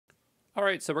All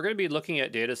right, so we're going to be looking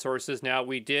at data sources now.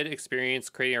 We did experience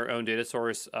creating our own data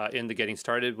source in the getting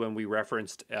started when we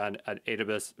referenced an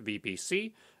AWS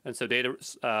VPC. And so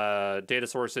data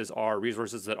sources are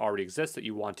resources that already exist that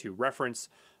you want to reference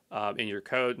in your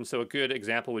code. And so a good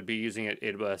example would be using an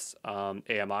AWS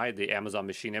AMI, the Amazon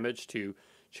Machine Image, to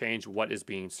change what is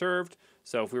being served.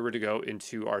 So if we were to go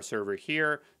into our server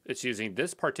here, it's using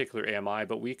this particular AMI,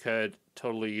 but we could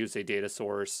totally use a data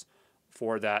source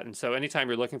for that. And so anytime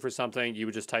you're looking for something, you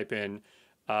would just type in,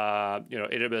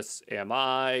 AWS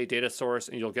AMI, data source,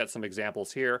 and you'll get some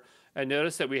examples here. And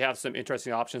notice that we have some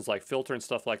interesting options like filter and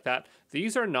stuff like that.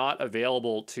 These are not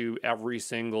available to every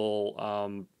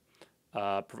single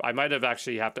I might have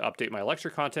actually have to update my lecture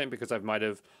content because I might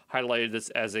have highlighted this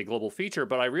as a global feature,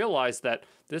 but I realized that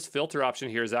this filter option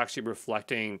here is actually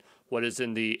reflecting what is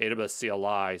in the AWS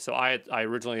CLI. So I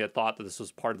originally had thought that this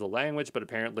was part of the language, but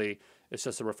apparently it's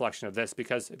just a reflection of this,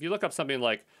 because if you look up something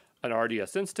like an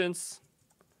RDS instance,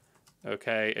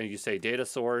 okay, and you say data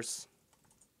source,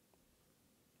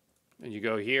 and you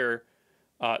go here,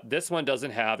 this one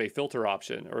doesn't have a filter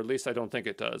option, or at least I don't think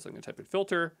it does. I'm going to type in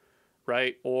filter.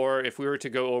 Right? Or if we were to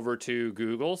go over to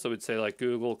Google, so we'd say like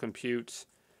Google Compute,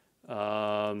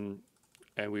 and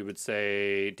we would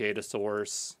say data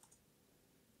source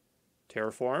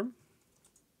Terraform,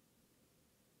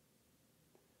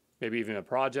 maybe even a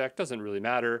project, doesn't really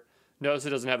matter. Notice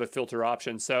it doesn't have a filter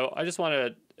option. So I just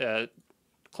want to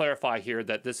clarify here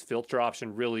that this filter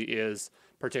option really is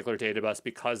particular to AWS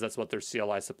because that's what their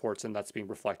CLI supports, and that's being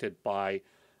reflected by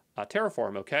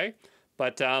Terraform, okay?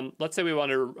 But let's say we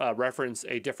want to reference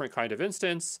a different kind of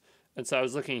instance. And so I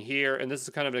was looking here, and this is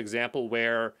kind of an example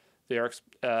where they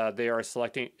are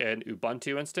selecting an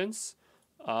Ubuntu instance.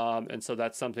 And so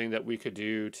that's something that we could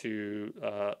do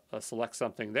to select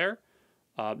something there.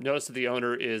 Notice that the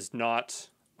owner is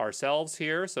not ourselves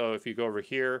here. So if you go over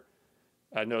here,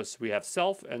 notice we have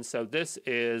self. And so this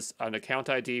is an account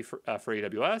ID for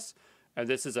AWS. And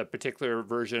this is a particular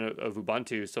version of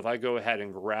Ubuntu. So if I go ahead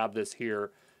and grab this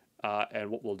here, and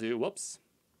what we'll do, whoops.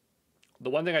 The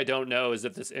one thing I don't know is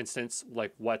if this instance,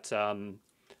 like what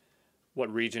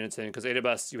region it's in, because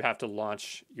AWS, you have to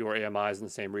launch your AMIs in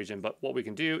the same region. But what we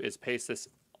can do is paste this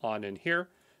on in here,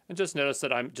 and just notice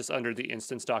that I'm just under the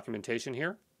instance documentation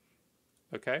here.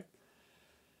 Okay.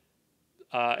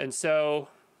 And so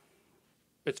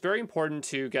it's very important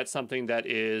to get something that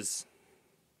is,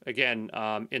 again,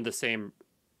 in the same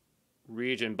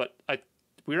region, but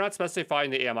we're not specifying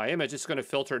the AMI image. It's going to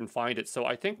filter it and find it. So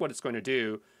I think what it's going to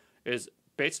do is,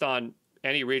 based on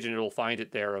any region, it'll find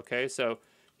it there, okay? So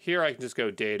here I can just go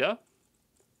data.aws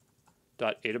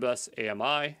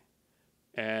AMI,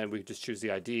 and we can just choose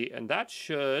the ID, and that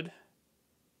should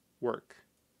work.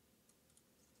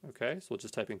 Okay, so we'll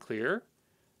just type in clear, and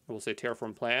we'll say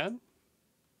Terraform plan.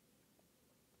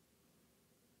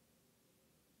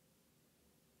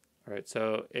 All right,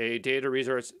 so a data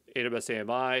resource AWS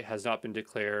AMI has not been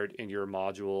declared in your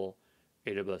module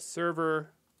AWS server.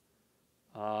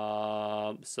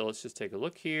 So let's just take a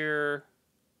look here.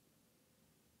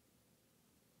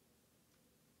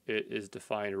 It is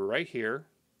defined right here.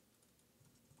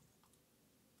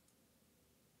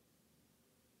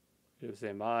 AWS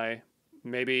AMI.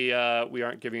 Maybe we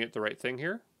aren't giving it the right thing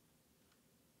here.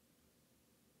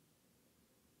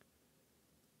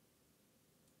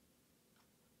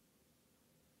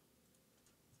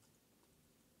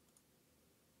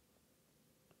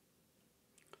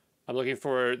 I'm looking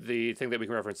for the thing that we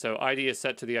can reference. So ID is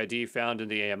set to the ID found in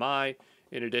the AMI.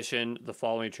 In addition, the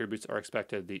following attributes are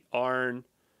expected: the ARN.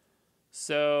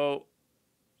 So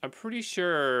I'm pretty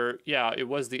sure, yeah, it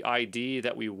was the ID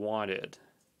that we wanted.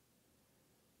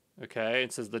 Okay,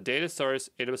 it says the data source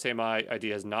AWS AMI ID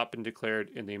has not been declared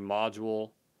in the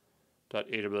module.aws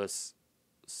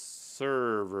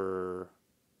server.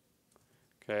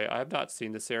 Okay, I have not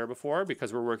seen this error before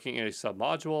because we're working in a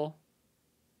submodule.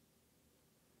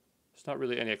 There's not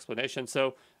really any explanation.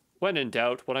 So when in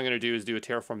doubt, what I'm going to do is do a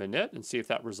Terraform init and see if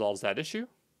that resolves that issue.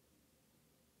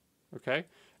 Okay,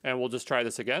 and we'll just try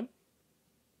this again.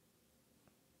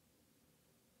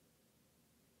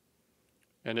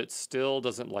 And it still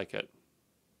doesn't like it.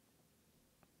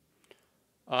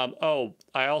 Oh,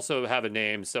 I also have a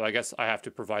name, so I guess I have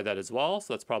to provide that as well.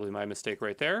 So that's probably my mistake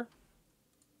right there.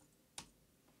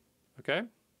 Okay.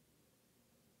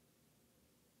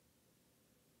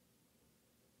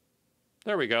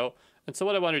 There we go. And so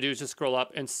what I want to do is just scroll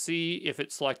up and see if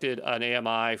it selected an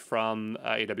AMI from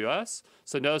AWS.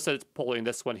 So notice that it's pulling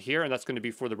this one here, and that's going to be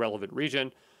for the relevant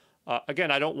region. Again,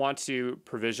 I don't want to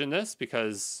provision this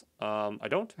because I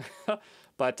don't.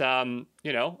 But,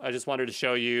 you know, I just wanted to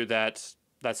show you that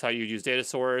That's how you use data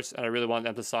source. And I really want to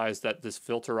emphasize that this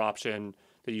filter option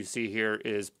that you see here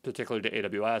is particular to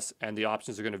AWS, and the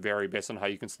options are going to vary based on how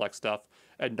you can select stuff.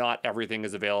 And not everything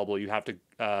is available. You have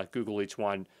to Google each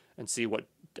one and see what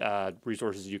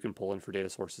resources you can pull in for data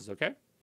sources, okay?